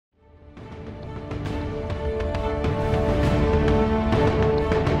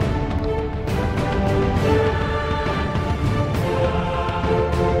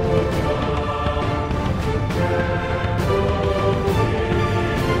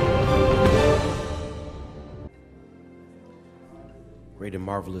Great and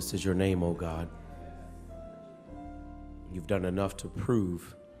marvelous is your name, O God. You've done enough to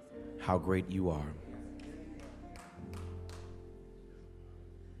prove how great you are.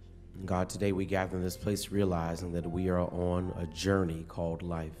 And God, today we gather in this place realizing that we are on a journey called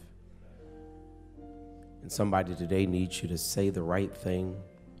life. And somebody today needs you to say the right thing,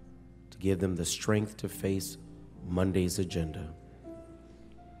 to give them the strength to face Monday's agenda.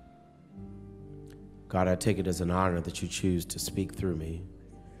 God, I take it as an honor that you choose to speak through me.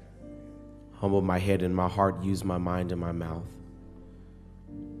 Humble my head and my heart, use my mind and my mouth.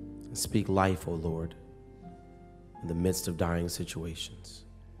 And speak life, O Lord, in the midst of dying situations.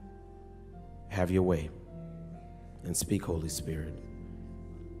 Have your way and speak, Holy Spirit.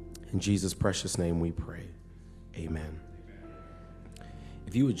 In Jesus' precious name we pray. Amen.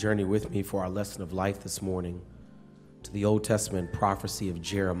 If you would journey with me for our lesson of life this morning to the Old Testament prophecy of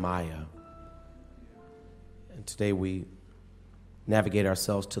Jeremiah. And today we navigate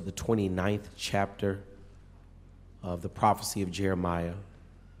ourselves to the 29th chapter of the prophecy of Jeremiah.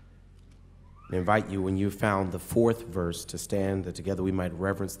 I invite you, when you found the 4th verse, to stand that together we might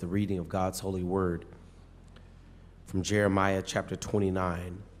reverence the reading of God's holy word from Jeremiah chapter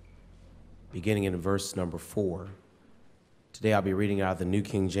 29, beginning in verse number 4. Today I'll be reading out of the New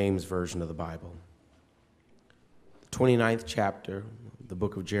King James Version of the Bible. The 29th chapter, the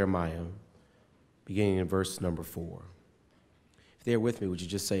book of Jeremiah, beginning in verse number 4. If they're with me, would you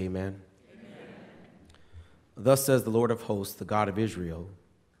just say amen? Amen. Thus says the Lord of hosts, the God of Israel,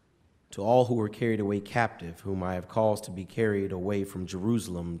 to all who were carried away captive, whom I have caused to be carried away from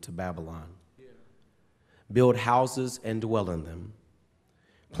Jerusalem to Babylon. Yeah. Build houses and dwell in them.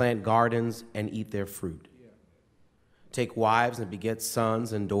 Plant gardens and eat their fruit. Yeah. Take wives and beget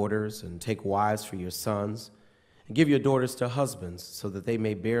sons and daughters, and take wives for your sons, and give your daughters to husbands, so that they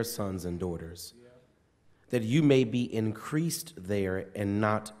may bear sons and daughters, that you may be increased there and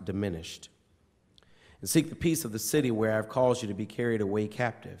not diminished. And seek the peace of the city where I have caused you to be carried away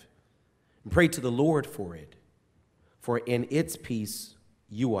captive. And pray to the Lord for it, for in its peace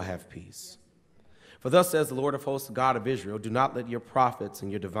you will have peace. For thus says the Lord of hosts, the God of Israel, do not let your prophets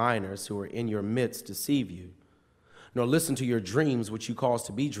and your diviners who are in your midst deceive you, nor listen to your dreams which you cause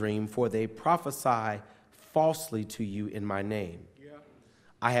to be dreamed, for they prophesy falsely to you in my name. Yeah.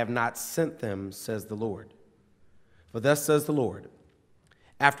 I have not sent them, says the Lord. For thus says the Lord,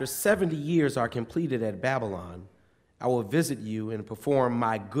 after 70 years are completed at Babylon, I will visit you and perform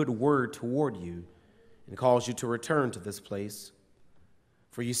my good word toward you and cause you to return to this place.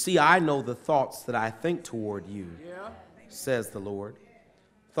 For you see, I know the thoughts that I think toward you, says the Lord,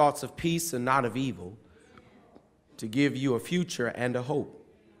 thoughts of peace and not of evil, to give you a future and a hope.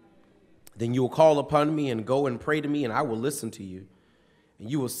 Then you will call upon me and go and pray to me, and I will listen to you. And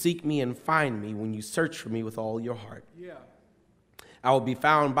you will seek me and find me when you search for me with all your heart. Yeah. I will be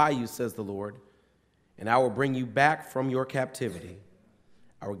found by you, says the Lord, and I will bring you back from your captivity.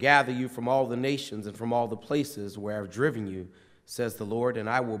 I will gather you from all the nations and from all the places where I have driven you, says the Lord, and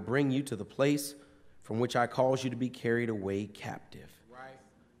I will bring you to the place from which I caused you to be carried away captive. Right.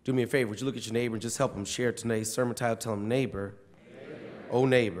 Do me a favor, would you look at your neighbor and just help him share today's sermon title? Tell him, neighbor, oh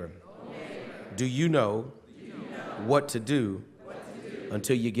neighbor, do you know what to do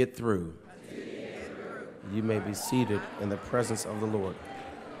until you get through? You may be seated in the presence of the Lord.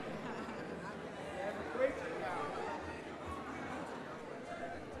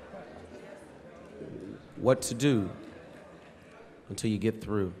 What to do until you get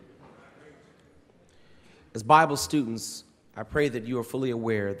through. As Bible students, I pray that you are fully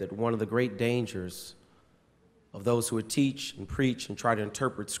aware that one of the great dangers of those who would teach and preach and try to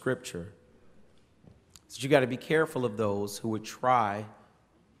interpret Scripture is that you got to be careful of those who would try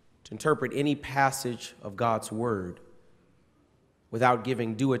to interpret any passage of God's Word without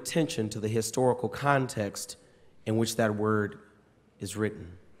giving due attention to the historical context in which that word is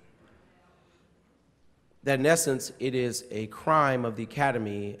written. That in essence, it is a crime of the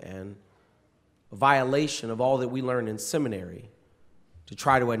academy and a violation of all that we learn in seminary to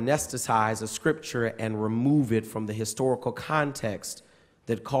try to anesthetize a scripture and remove it from the historical context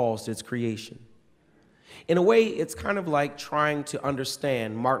that caused its creation. In a way, it's kind of like trying to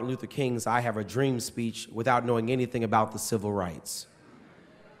understand Martin Luther King's I Have a Dream speech without knowing anything about the civil rights.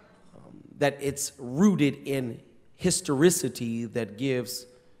 That it's rooted in historicity that gives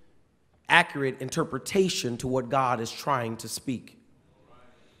accurate interpretation to what God is trying to speak.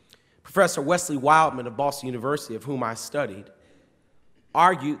 Professor Wesley Wildman of Boston University, of whom I studied,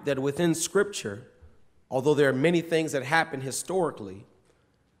 argued that within Scripture, although there are many things that happen historically,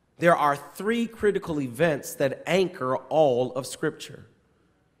 there are 3 critical events that anchor all of Scripture.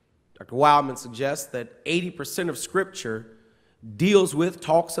 Dr. Wildman suggests that 80% of Scripture deals with,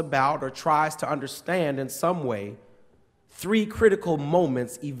 talks about, or tries to understand in some way three critical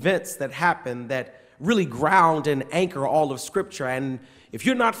moments, events that happen that really ground and anchor all of Scripture. And if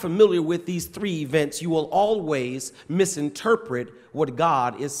you're not familiar with these three events, you will always misinterpret what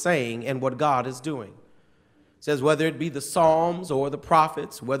God is saying and what God is doing. It says whether it be the Psalms or the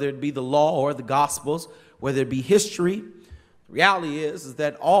prophets, whether it be the law or the Gospels, whether it be history, the reality is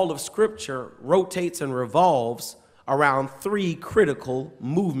that all of Scripture rotates and revolves around three critical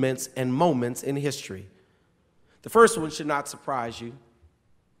movements and moments in history. The first one should not surprise you.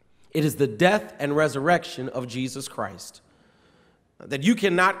 It is the death and resurrection of Jesus Christ. That you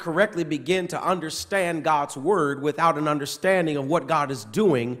cannot correctly begin to understand God's word without an understanding of what God is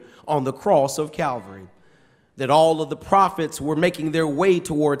doing on the cross of Calvary. That all of the prophets were making their way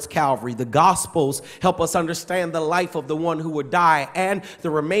towards Calvary. The Gospels help us understand the life of the one who would die, and the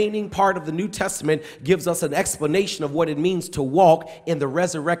remaining part of the New Testament gives us an explanation of what it means to walk in the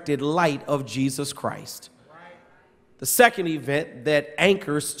resurrected light of Jesus Christ. The second event that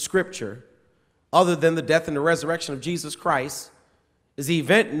anchors Scripture, other than the death and the resurrection of Jesus Christ, is the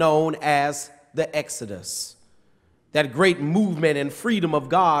event known as the Exodus. That great movement and freedom of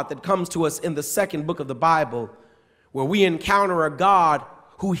God that comes to us in the second book of the Bible, where we encounter a God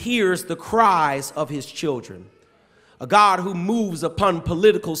who hears the cries of his children. A God who moves upon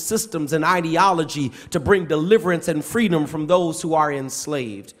political systems and ideology to bring deliverance and freedom from those who are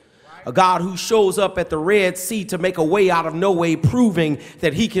enslaved. A God who shows up at the Red Sea to make a way out of no way, proving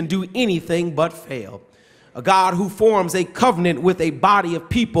that he can do anything but fail. A God who forms a covenant with a body of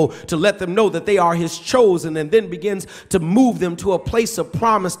people to let them know that they are his chosen, and then begins to move them to a place of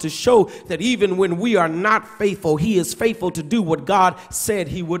promise to show that even when we are not faithful, he is faithful to do what God said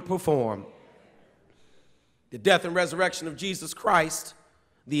he would perform. The death and resurrection of Jesus Christ,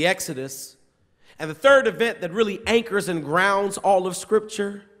 the Exodus, and the third event that really anchors and grounds all of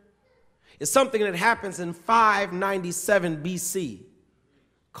Scripture is something that happens in 597 BC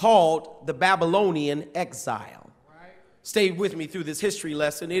called the Babylonian exile. Stay with me through this history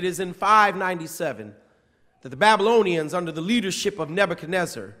lesson. It is in 597 that the Babylonians, under the leadership of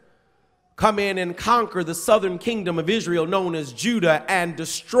Nebuchadnezzar, come in and conquer the southern kingdom of Israel known as Judah and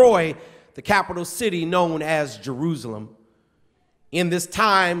destroy the capital city known as Jerusalem. In this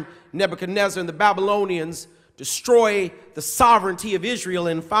time, Nebuchadnezzar and the Babylonians destroy the sovereignty of Israel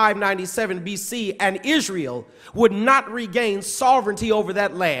in 597 BC, and Israel would not regain sovereignty over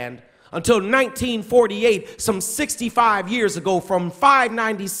that land until 1948, some 65 years ago. From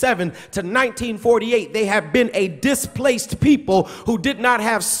 597 to 1948, they have been a displaced people who did not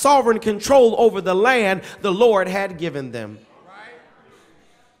have sovereign control over the land the Lord had given them.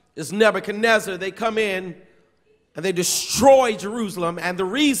 It's Nebuchadnezzar. They come in and they destroy Jerusalem, and the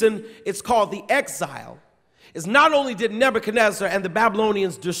reason it's called the exile is not only did Nebuchadnezzar and the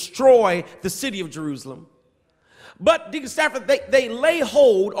Babylonians destroy the city of Jerusalem, but Deacon Stafford, they lay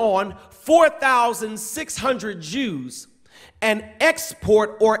hold on 4,600 Jews and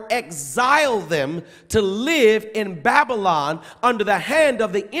export or exile them to live in Babylon under the hand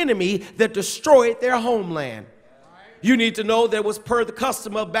of the enemy that destroyed their homeland. You need to know that was per the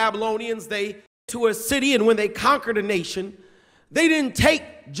custom of Babylonians. They to a city, and when they conquered a nation, they didn't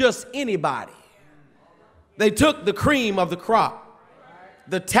take just anybody. They took the cream of the crop,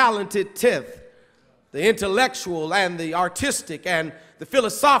 the talented tenth, the intellectual and the artistic and the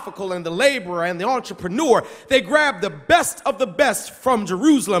philosophical and the laborer and the entrepreneur. They grabbed the best of the best from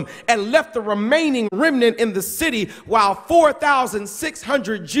Jerusalem and left the remaining remnant in the city, while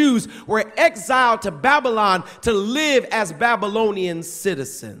 4,600 Jews were exiled to Babylon to live as Babylonian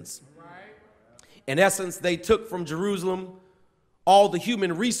citizens. In essence, they took from Jerusalem all the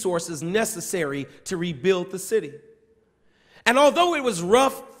human resources necessary to rebuild the city. And although it was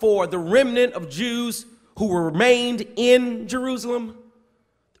rough for the remnant of Jews who remained in Jerusalem,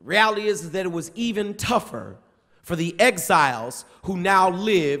 the reality is that it was even tougher for the exiles who now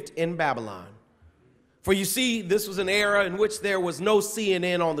lived in Babylon. For you see, this was an era in which there was no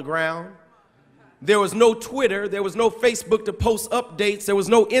CNN on the ground. There was no Twitter, there was no Facebook to post updates, there was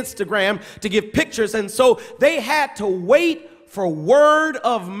no Instagram to give pictures, and so they had to wait for word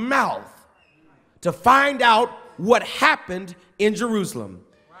of mouth to find out what happened in Jerusalem.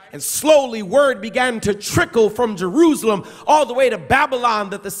 And slowly word began to trickle from Jerusalem all the way to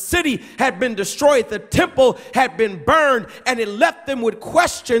Babylon that the city had been destroyed, the temple had been burned, and it left them with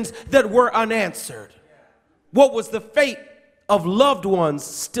questions that were unanswered. What was the fate of loved ones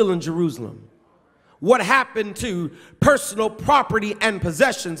still in Jerusalem? what happened to personal property and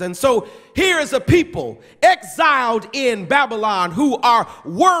possessions. And so here is a people exiled in Babylon who are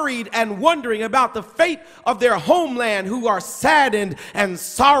worried and wondering about the fate of their homeland, who are saddened and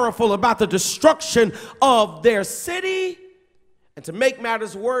sorrowful about the destruction of their city. And to make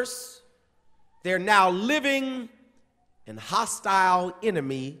matters worse, they're now living in hostile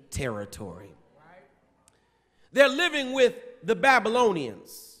enemy territory. They're living with the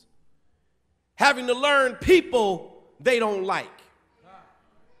Babylonians, having to learn people they don't like,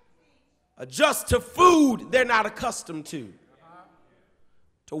 adjust to food they're not accustomed to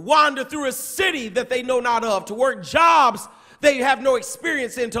wander through a city that they know not of, to work jobs they have no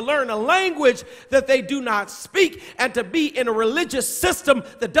experience in, to learn a language that they do not speak, and to be in a religious system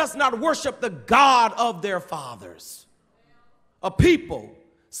that does not worship the God of their fathers. A people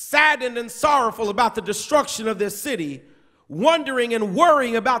saddened and sorrowful about the destruction of their city, wondering and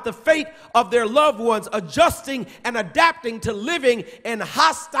worrying about the fate of their loved ones, adjusting and adapting to living in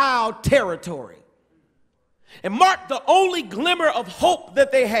hostile territory. And Mark, the only glimmer of hope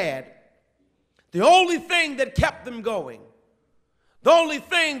that they had, the only thing that kept them going, the only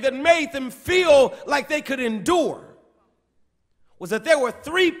thing that made them feel like they could endure, was that there were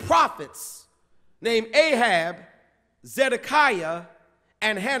three prophets named Ahab, Zedekiah,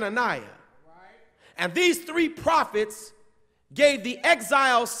 and Hananiah. And these three prophets gave the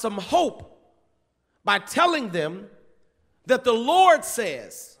exiles some hope by telling them that the Lord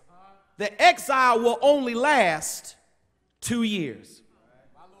says the exile will only last 2 years.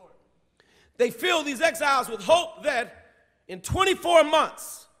 They fill these exiles with hope that in 24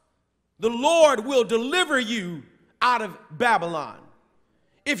 months, the Lord will deliver you out of Babylon.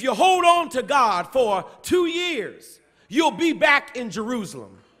 If you hold on to God for 2 years, you'll be back in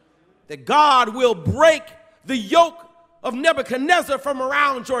Jerusalem. That God will break the yoke of Nebuchadnezzar from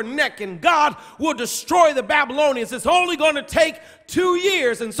around your neck, and God will destroy the Babylonians. It's only going to take 2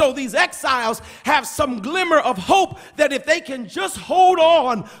 years. And so these exiles have some glimmer of hope that if they can just hold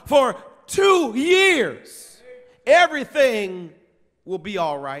on for 2 years, everything will be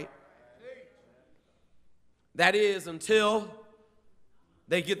all right. That is until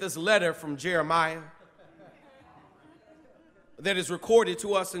they get this letter from Jeremiah that is recorded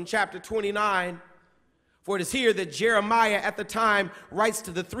to us in chapter 29. For it is here that Jeremiah at the time writes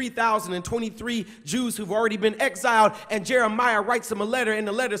to the 3,023 Jews who've already been exiled, and Jeremiah writes them a letter, and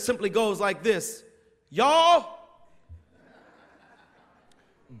the letter simply goes like this: y'all,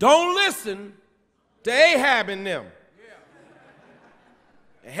 don't listen to Ahab and them.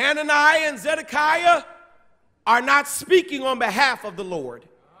 Hananiah and Zedekiah are not speaking on behalf of the Lord.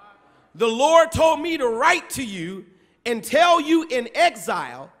 The Lord told me to write to you and tell you in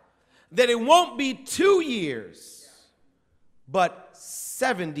exile that it won't be 2 years, but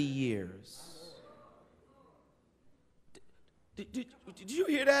 70 years. Did you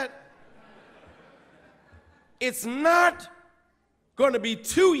hear that? It's not going to be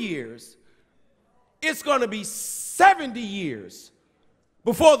 2 years. It's going to be 70 years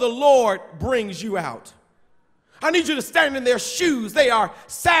before the Lord brings you out. I need you to stand in their shoes. They are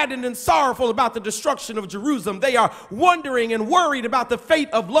saddened and sorrowful about the destruction of Jerusalem. They are wondering and worried about the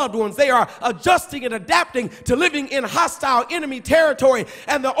fate of loved ones. They are adjusting and adapting to living in hostile enemy territory.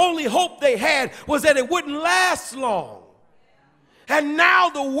 And the only hope they had was that it wouldn't last long. And now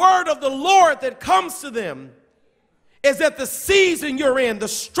the word of the Lord that comes to them is that the season you're in, the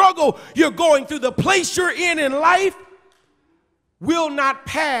struggle you're going through, the place you're in life will not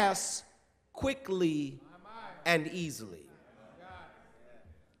pass quickly and easily.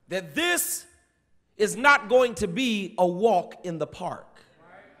 That this is not going to be a walk in the park.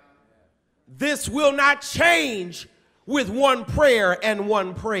 This will not change with one prayer and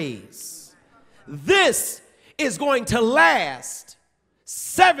one praise. This is going to last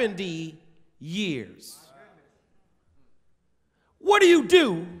 70 years. What do you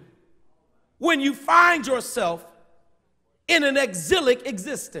do when you find yourself in an exilic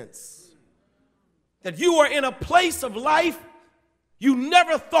existence? That you are in a place of life you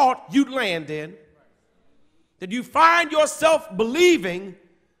never thought you'd land in. That you find yourself believing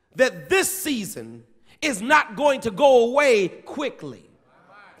that this season is not going to go away quickly.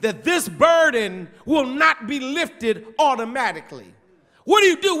 That this burden will not be lifted automatically. What do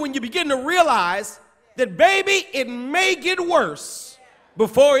you do when you begin to realize that, baby, it may get worse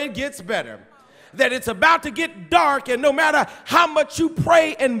before it gets better? that it's about to get dark, and no matter how much you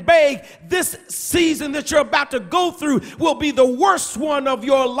pray and beg, this season that you're about to go through will be the worst one of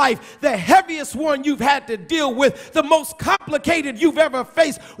your life, the heaviest one you've had to deal with, the most complicated you've ever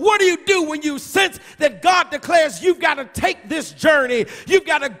faced. What do you do when you sense that God declares you've got to take this journey, you've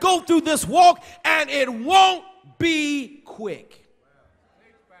got to go through this walk, and it won't be quick?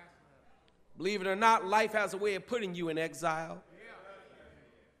 Believe it or not, life has a way of putting you in exile.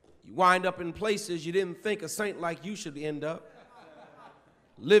 You wind up in places you didn't think a saint like you should end up.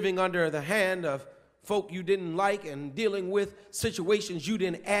 Living under the hand of folk you didn't like and dealing with situations you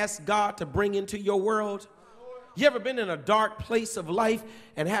didn't ask God to bring into your world. You ever been in a dark place of life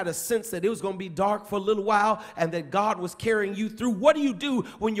and had a sense that it was going to be dark for a little while and that God was carrying you through? What do you do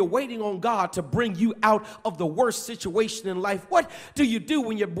when you're waiting on God to bring you out of the worst situation in life? What do you do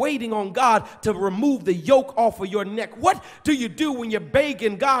when you're waiting on God to remove the yoke off of your neck? What do you do when you're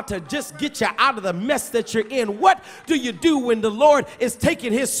begging God to just get you out of the mess that you're in? What do you do when the Lord is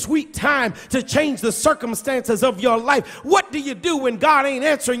taking his sweet time to change the circumstances of your life? What do you do when God ain't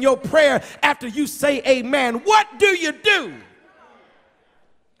answering your prayer after you say amen? What do you do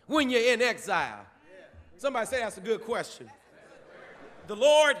when you're in exile? Somebody say that's a good question. The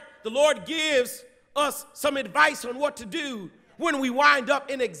Lord gives us some advice on what to do when we wind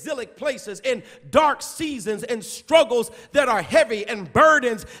up in exilic places, in dark seasons and struggles that are heavy and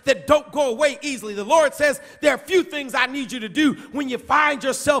burdens that don't go away easily. The Lord says there are a few things I need you to do when you find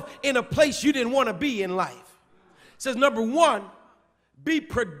yourself in a place you didn't want to be in life. It says, number one, be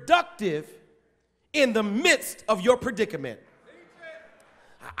productive in the midst of your predicament.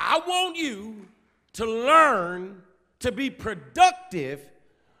 I want you to learn to be productive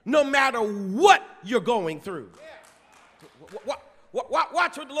no matter what you're going through.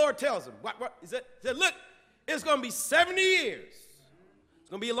 Watch what the Lord tells him. He said, look, it's going to be 70 years. It's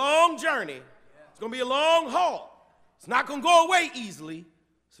going to be a long journey. It's going to be a long haul. It's not going to go away easily.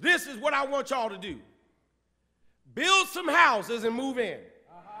 So this is what I want y'all to do. Build some houses and move in.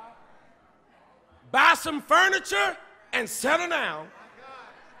 Buy some furniture and settle down.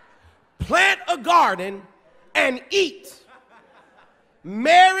 Plant a garden and eat.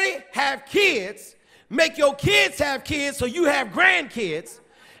 Marry, have kids. Make your kids have kids so you have grandkids.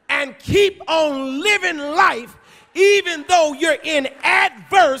 And keep on living life even though you're in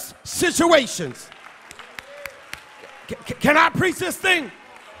adverse situations. Can I preach this thing?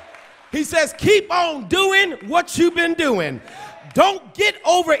 He says, keep on doing what you've been doing. Don't get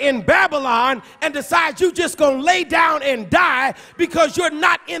over in Babylon and decide you're just going to lay down and die because you're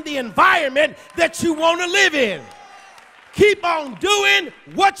not in the environment that you want to live in. Keep on doing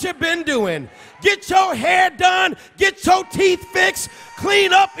what you've been doing. Get your hair done, get your teeth fixed,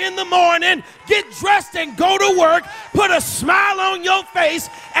 clean up in the morning, get dressed and go to work, put a smile on your face,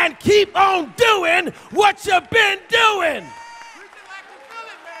 and keep on doing what you've been doing.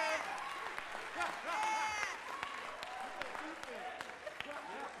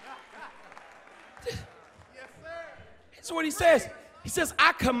 That's what he says. He says,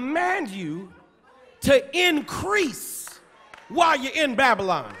 I command you to increase while you're in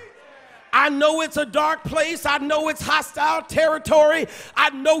Babylon. I know it's a dark place. I know it's hostile territory.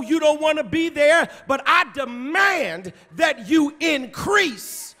 I know you don't want to be there, but I demand that you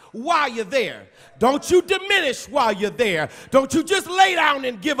increase while you're there. Don't you diminish while you're there. Don't you just lay down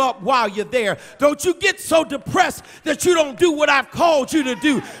and give up while you're there. Don't you get so depressed that you don't do what I've called you to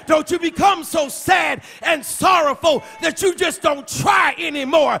do. Don't you become so sad and sorrowful that you just don't try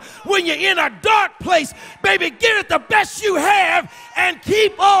anymore. When you're in a dark place, baby, give it the best you have and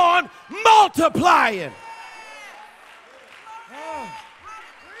keep on multiplying.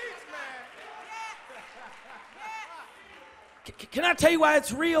 Can I tell you why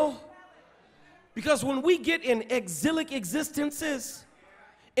it's real? Because when we get in exilic existences,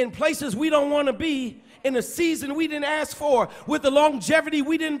 in places we don't want to be, in a season we didn't ask for, with the longevity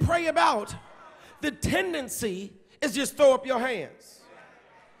we didn't pray about, the tendency is just throw up your hands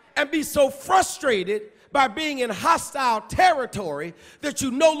and be so frustrated by being in hostile territory that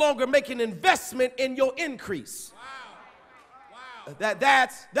you no longer make an investment in your increase. Wow.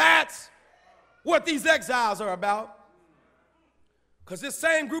 That's what these exiles are about. Because this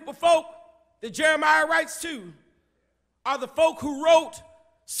same group of folk that Jeremiah writes to are the folk who wrote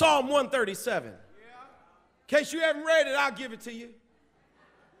Psalm 137. In case you haven't read it, I'll give it to you.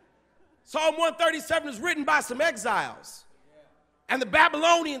 Psalm 137 is written by some exiles. And the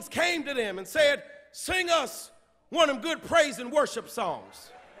Babylonians came to them and said, sing us one of them good praise and worship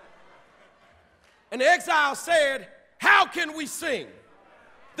songs. And the exiles said, how can we sing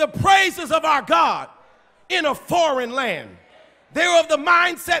the praises of our God in a foreign land? They were of the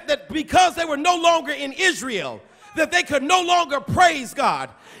mindset that because they were no longer in Israel, that they could no longer praise God.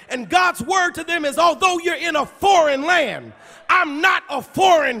 And God's word to them is, although you're in a foreign land, I'm not a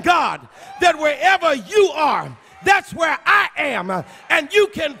foreign God. That wherever you are, that's where I am. And you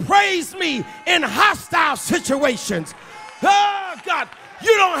can praise me in hostile situations. Oh, God,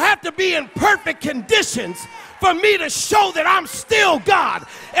 you don't have to be in perfect conditions for me to show that I'm still God.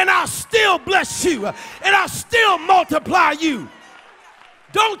 And I'll still bless you. And I'll still multiply you.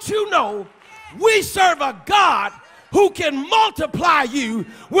 Don't you know we serve a God who can multiply you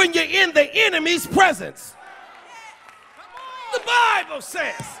when you're in the enemy's presence? The Bible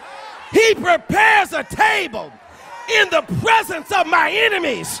says he prepares a table in the presence of my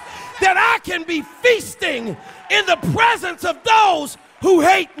enemies, that I can be feasting in the presence of those who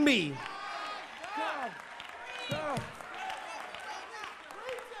hate me. God.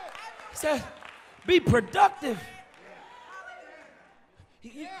 He said, be productive.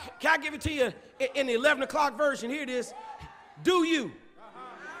 Can I give it to you in the 11 o'clock version? Here it is. Do you.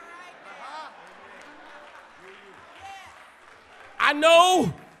 I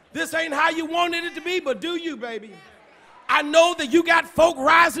know this ain't how you wanted it to be, but do you, baby. I know that you got folk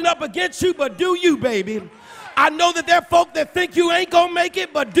rising up against you, but do you, baby. I know that there are folk that think you ain't gonna make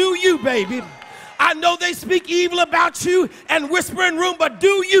it, but do you, baby. I know they speak evil about you and whisper in room, but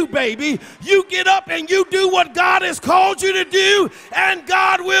do you, baby. You get up and you do what God has called you to do, and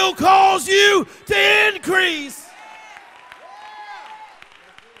God will cause you to increase.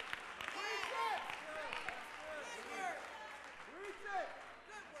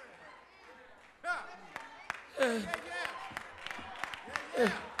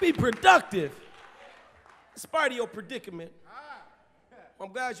 Be productive. It's part of your predicament.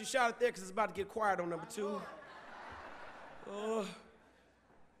 I'm glad you shouted there because it's about to get quiet on number 2.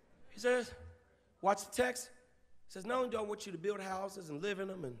 He says, watch the text. He says, not only do I want you to build houses and live in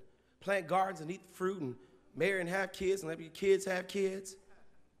them and plant gardens and eat the fruit and marry and have kids and let your kids have kids.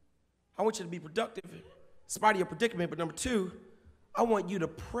 I want you to be productive. It's part of your predicament. But number 2, I want you to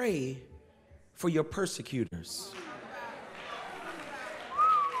pray for your persecutors.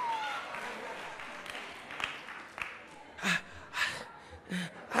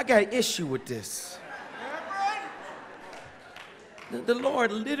 I got an issue with this. The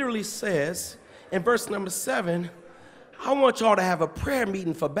Lord literally says in verse number 7, I want y'all to have a prayer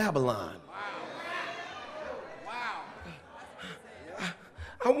meeting for Babylon.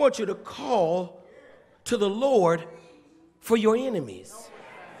 I want you to call to the Lord for your enemies.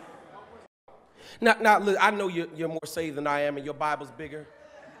 Now look, I know you're more saved than I am and your Bible's bigger.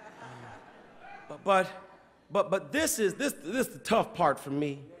 But this is the tough part for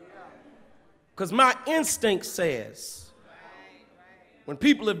me. Because my instinct says, when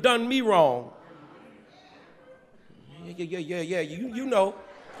people have done me wrong, you know.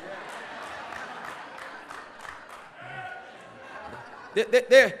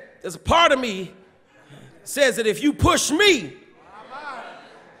 There's a part of me says that if you push me,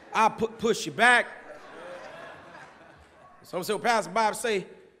 I'll push you back. Some say, well, Pastor Bob say, if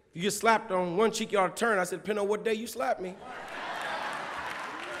you get slapped on one cheek, you ought to turn. I said, depending on what day you slap me.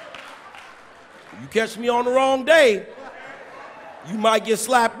 You catch me on the wrong day, you might get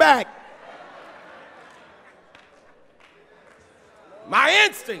slapped back. My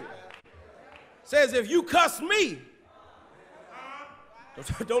instinct says if you cuss me,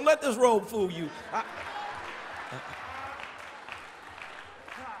 don't let this robe fool you.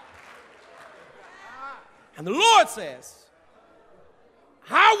 And the Lord says,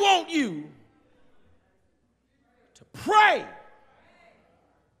 I want you to pray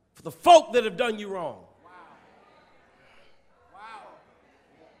for the folk that have done you wrong.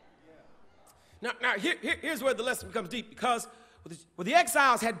 Now here's where the lesson becomes deep, because what the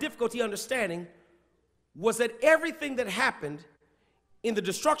exiles had difficulty understanding was that everything that happened in the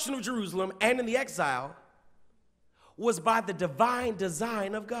destruction of Jerusalem and in the exile was by the divine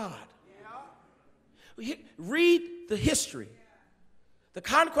design of God. Read the history. The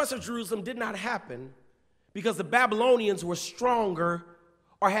conquest of Jerusalem did not happen because the Babylonians were stronger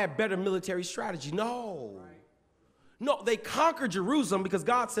or had better military strategy. No, they conquered Jerusalem because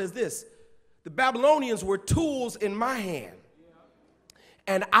God says this: the Babylonians were tools in my hand,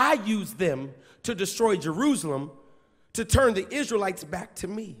 and I used them to destroy Jerusalem to turn the Israelites back to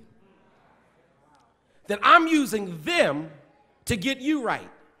me. That I'm using them to get you right.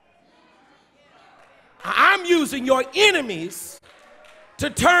 I'm using your enemies to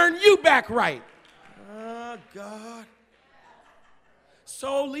turn you back right. Oh, God.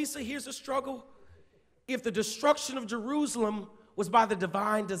 So, Lisa, here's the struggle. If the destruction of Jerusalem was by the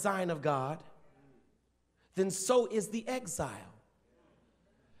divine design of God, then so is the exile.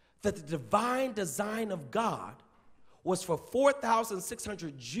 that the divine design of God was for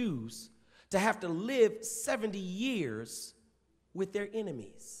 4,600 Jews to have to live 70 years with their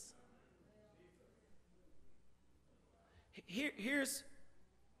enemies. Here's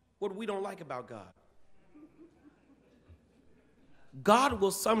what we don't like about God. God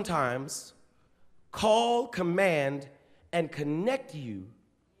will sometimes call, command, and connect you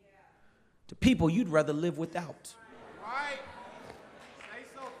to people you'd rather live without. Right. Say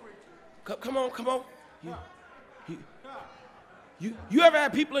so, preacher. Come on. You ever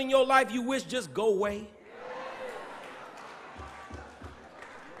had people in your life you wish just go away?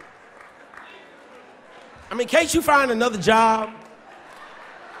 I mean, can't you find another job?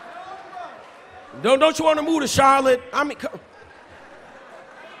 Don't you want to move to Charlotte? I mean,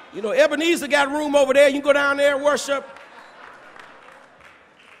 you know, Ebenezer got room over there. You can go down there and worship.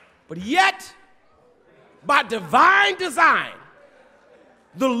 But yet, by divine design,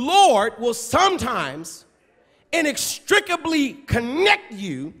 the Lord will sometimes inextricably connect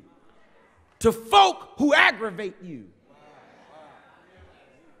you to folk who aggravate you.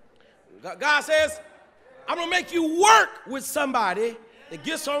 God says, I'm going to make you work with somebody that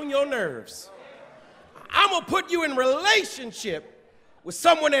gets on your nerves. I'm going to put you in relationship with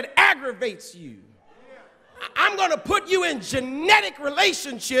someone that aggravates you. I'm going to put you in genetic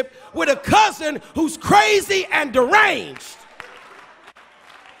relationship with a cousin who's crazy and deranged.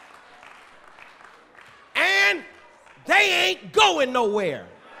 And they ain't going nowhere.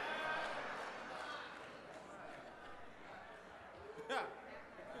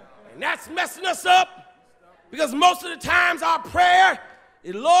 And that's messing us up, because most of the times our prayer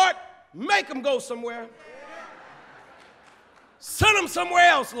is, Lord, make them go somewhere. Send them somewhere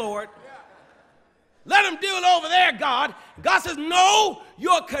else, Lord. Let them do it over there, God. God says, no,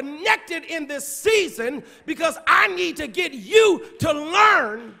 you're connected in this season because I need to get you to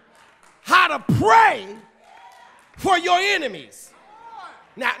learn how to pray for your enemies.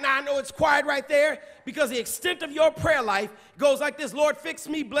 Now I know it's quiet right there because the extent of your prayer life goes like this. Lord, fix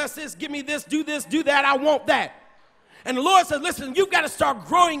me, bless this, give me this, do that, I want that. And the Lord says, listen, you've got to start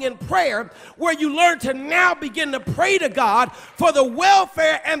growing in prayer where you learn to now begin to pray to God for the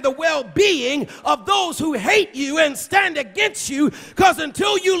welfare and the well-being of those who hate you and stand against you, because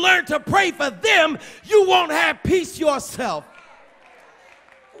until you learn to pray for them, you won't have peace yourself.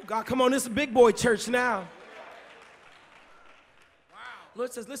 Oh, God, come on, this is a big boy church now. Wow.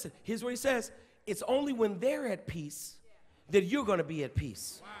 Lord says, listen, here's what he says. It's only when they're at peace that you're going to be at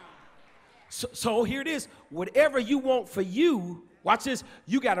peace. Wow. So here it is. Whatever you want for you, watch this,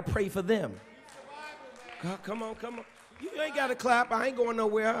 you got to pray for them. God, come on. You ain't got to clap. I ain't going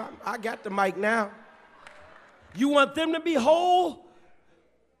nowhere. I got the mic now. You want them to be whole?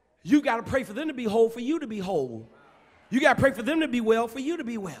 You got to pray for them to be whole for you to be whole. You got to pray for them to be well for you to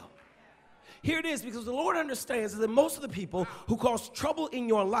be well. Here it is, because the Lord understands that most of the people who cause trouble in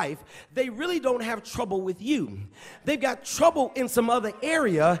your life, they really don't have trouble with you. They've got trouble in some other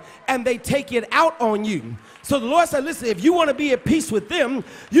area, and they take it out on you. So the Lord said, listen, if you want to be at peace with them,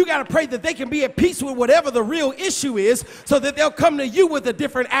 you got to pray that they can be at peace with whatever the real issue is, so that they'll come to you with a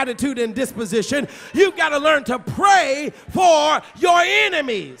different attitude and disposition. You've got to learn to pray for your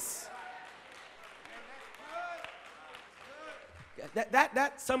enemies.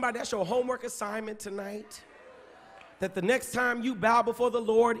 That's your homework assignment tonight. That the next time you bow before the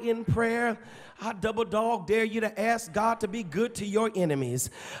Lord in prayer, I double dog dare you to ask God to be good to your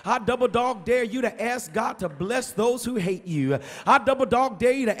enemies. I double dog dare you to ask God to bless those who hate you. I double dog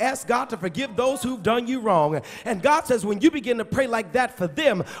dare you to ask God to forgive those who've done you wrong. And God says, when you begin to pray like that for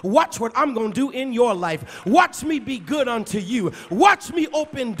them, watch what I'm going to do in your life. Watch me be good unto you. Watch me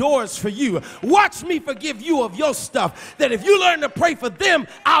open doors for you. Watch me forgive you of your stuff. That if you learn to pray for them,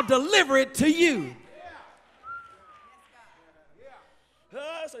 I'll deliver it to you.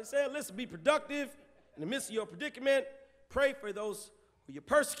 So he said, listen, be productive in the midst of your predicament. Pray for those who are your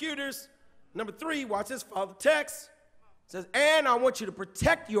persecutors. Number 3, watch this, follow the text. It says, and I want you to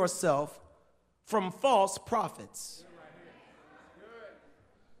protect yourself from false prophets.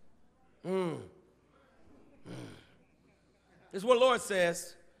 This is what the Lord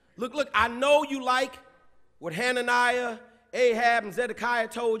says. Look, I know you like what Hananiah, Ahab, and Zedekiah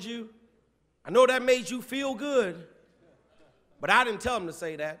told you. I know that made you feel good. But I didn't tell him to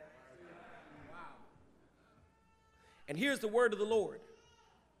say that. And here's the word of the Lord.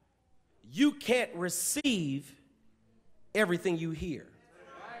 You can't receive everything you hear.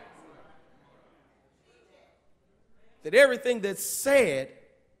 That everything that's said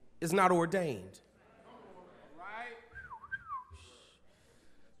is not ordained.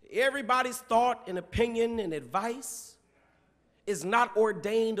 Everybody's thought and opinion and advice is not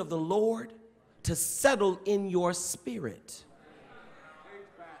ordained of the Lord to settle in your spirit.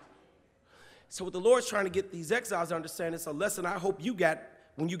 So what the Lord's trying to get these exiles to understand is a lesson I hope you got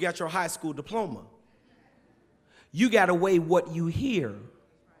when you got your high school diploma. You got to weigh what you hear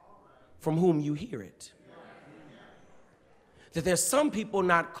from whom you hear it. That there's some people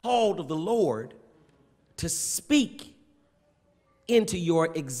not called of the Lord to speak into your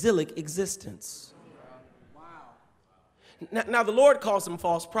exilic existence. Now the Lord calls them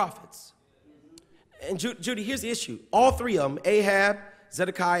false prophets. And Judy, here's the issue. All three of them, Ahab,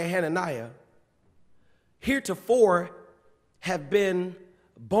 Zedekiah, and Hananiah, heretofore have been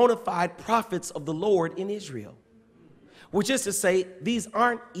bona fide prophets of the Lord in Israel. Which is to say, these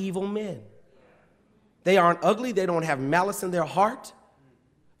aren't evil men. They aren't ugly. They don't have malice in their heart.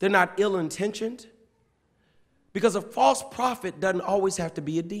 They're not ill-intentioned. Because a false prophet doesn't always have to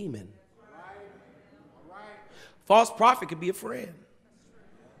be a demon. False prophet could be a friend.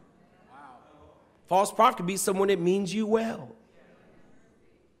 False prophet could be someone that means you well.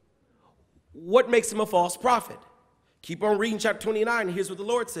 What makes him a false prophet? Keep on reading chapter 29, and here's what the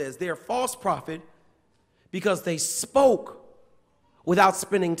Lord says. They're a false prophet because they spoke without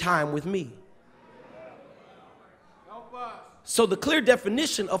spending time with me. So the clear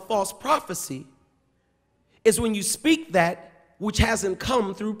definition of false prophecy is when you speak that which hasn't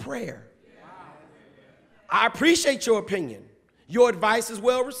come through prayer. I appreciate your opinion. Your advice is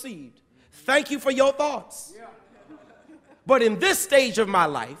well received. Thank you for your thoughts. But in this stage of my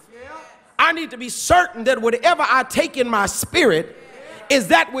life, I need to be certain that whatever I take in my spirit is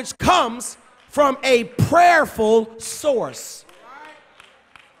that which comes from a prayerful source.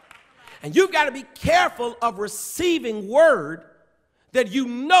 And you've got to be careful of receiving word that you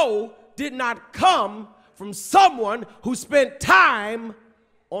know did not come from someone who spent time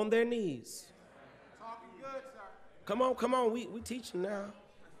on their knees. Come on, we teaching now.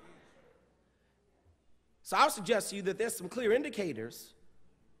 So I'll suggest to you that there's some clear indicators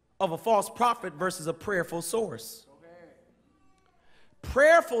of a false prophet versus a prayerful source.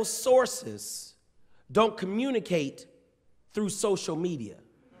 Prayerful sources don't communicate through social media.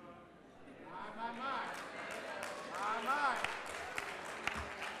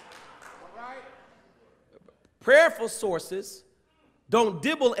 Prayerful sources don't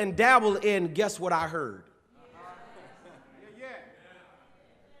dibble and dabble in guess what I heard.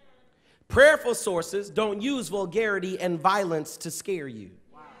 Prayerful sources don't use vulgarity and violence to scare you.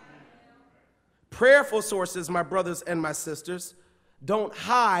 Prayerful sources, my brothers and my sisters, don't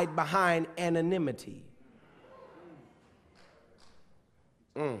hide behind anonymity.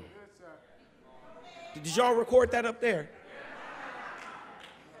 Did y'all record that up there?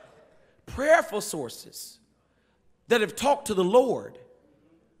 Prayerful sources that have talked to the Lord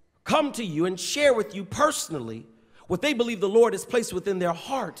come to you and share with you personally what they believe the Lord has placed within their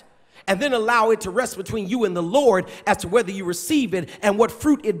heart, and then allow it to rest between you and the Lord as to whether you receive it and what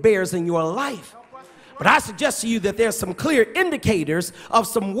fruit it bears in your life. But I suggest to you that there's some clear indicators of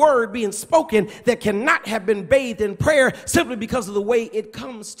some word being spoken that cannot have been bathed in prayer simply because of the way it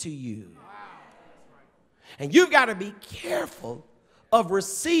comes to you. And you've got to be careful of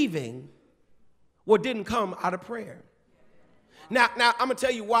receiving what didn't come out of prayer. Now I'm going to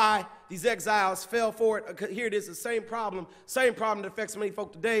tell you why these exiles fell for it. Here it is, the same problem that affects many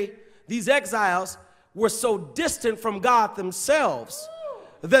folk today. These exiles were so distant from God themselves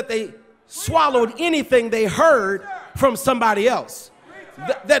that they swallowed anything they heard from somebody else.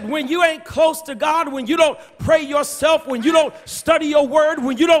 That when you ain't close to God, when you don't pray yourself, when you don't study your word,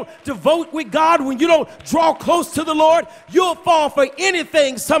 when you don't devote with God, when you don't draw close to the Lord, you'll fall for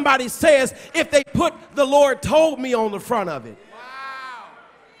anything somebody says if they put "the Lord told me" on the front of it.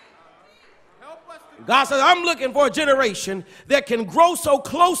 God says, I'm looking for a generation that can grow so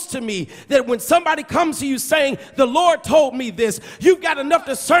close to me that when somebody comes to you saying, "the Lord told me this," you've got enough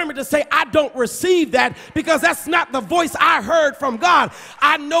discernment to say, "I don't receive that because that's not the voice I heard from God."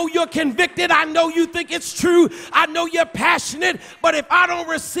 I know you're convicted. I know you think it's true. I know you're passionate. But if I don't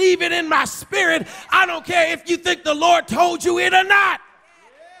receive it in my spirit, I don't care if you think the Lord told you it or not.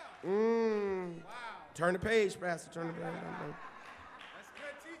 Turn the page, Pastor. Turn the page.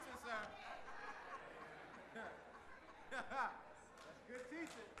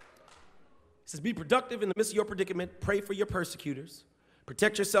 It says, be productive in the midst of your predicament. Pray for your persecutors.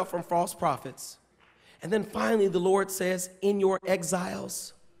 Protect yourself from false prophets. And then finally, the Lord says, in your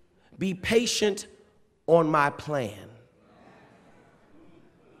exiles, be patient on my plan.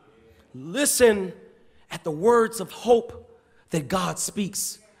 Listen at the words of hope that God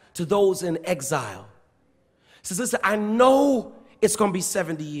speaks to those in exile. He says, listen, I know it's going to be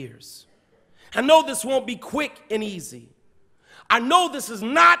 70 years. I know this won't be quick and easy. I know this is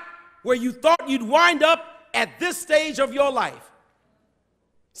not where you thought you'd wind up at this stage of your life.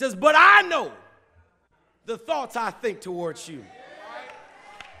 He says, but I know the thoughts I think towards you.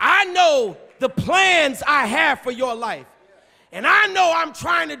 I know the plans I have for your life. And I know I'm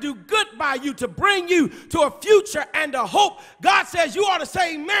trying to do good by you to bring you to a future and a hope. God says you ought to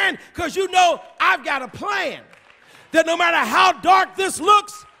say amen, because you know I've got a plan. That no matter how dark this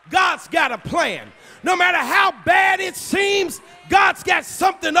looks, God's got a plan. No matter how bad it seems, God's got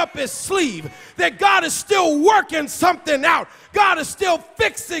something up his sleeve. That God is still working something out. God is still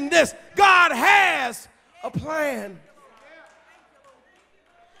fixing this. God has a plan.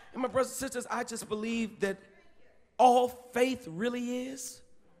 And my brothers and sisters, I just believe that all faith really is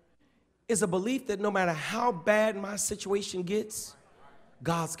a belief that no matter how bad my situation gets,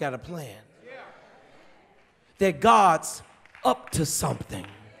 God's got a plan. That God's up to something.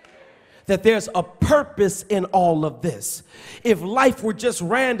 That there's a purpose in all of this. If life were just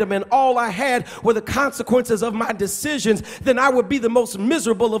random and all I had were the consequences of my decisions, then I would be the most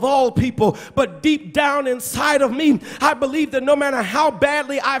miserable of all people. But deep down inside of me, I believe that no matter how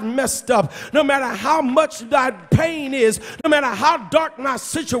badly I've messed up, no matter how much that pain is, no matter how dark my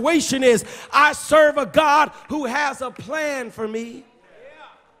situation is, I serve a God who has a plan for me.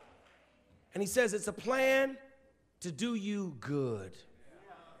 And he says it's a plan to do you good.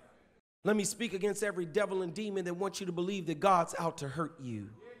 Let me speak against every devil and demon that wants you to believe that God's out to hurt you.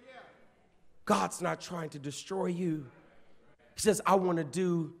 God's not trying to destroy you. He says, I want to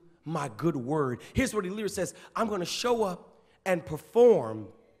do my good word. Here's what he literally says. I'm going to show up and perform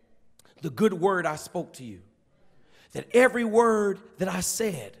the good word I spoke to you. That every word that I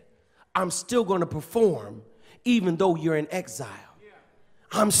said, I'm still going to perform even though you're in exile.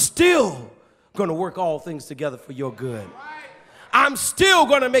 I'm still going to work all things together for your good. I'm still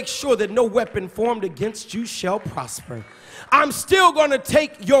going to make sure that no weapon formed against you shall prosper. I'm still going to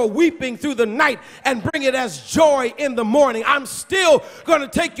take your weeping through the night and bring it as joy in the morning. I'm still going to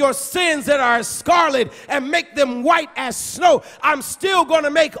take your sins that are as scarlet and make them white as snow. I'm still going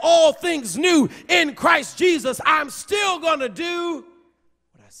to make all things new in Christ Jesus. I'm still going to do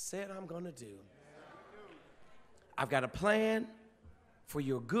what I said I'm going to do. I've got a plan for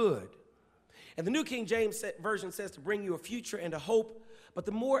your good. And the New King James Version says to bring you a future and a hope, but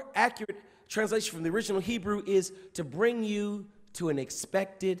the more accurate translation from the original Hebrew is to bring you to an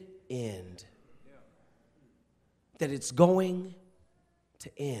expected end. That it's going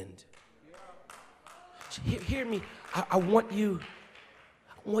to end. Hear me. I want you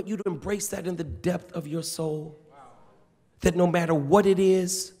to embrace that in the depth of your soul. That no matter what it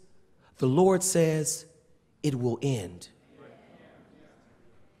is, the Lord says it will end.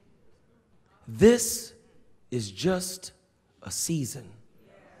 This is just a season,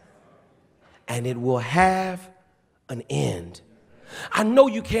 and it will have an end. I know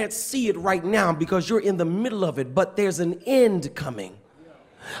you can't see it right now because you're in the middle of it, but there's an end coming.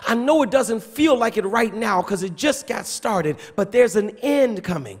 I know it doesn't feel like it right now because it just got started, but there's an end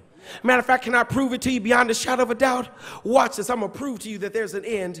coming. Matter of fact, can I prove it to you beyond a shadow of a doubt? Watch this. I'm going to prove to you that there's an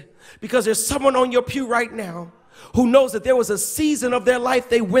end, because there's someone on your pew right now who knows that there was a season of their life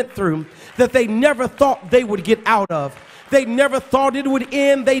they went through that they never thought they would get out of. They never thought it would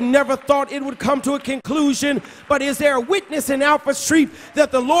end. They never thought it would come to a conclusion. But is there a witness in Alpha Street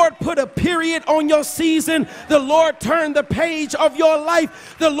that the Lord put a period on your season? The Lord turned the page of your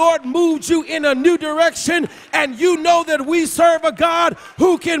life. The Lord moved you in a new direction. And you know that we serve a God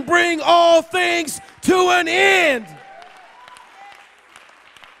who can bring all things to an end.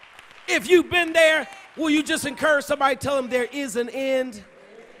 If you've been there, will you just encourage somebody, tell them there is an end?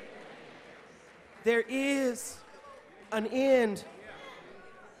 There is an end.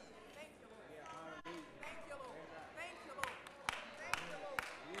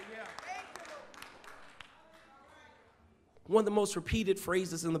 One of the most repeated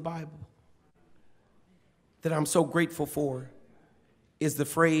phrases in the Bible that I'm so grateful for is the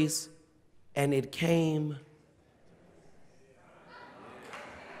phrase, and it came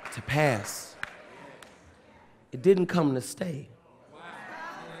to pass. It didn't come to stay.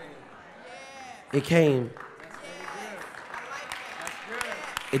 It came.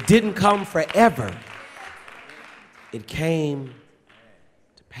 It didn't come forever. It came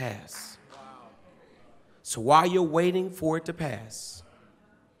to pass. So while you're waiting for it to pass,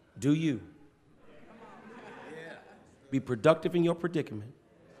 do you be productive in your predicament?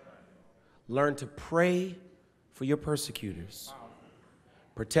 Learn to pray for your persecutors.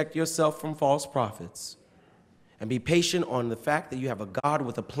 Protect yourself from false prophets. And be patient on the fact that you have a God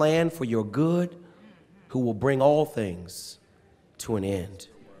with a plan for your good who will bring all things to an end.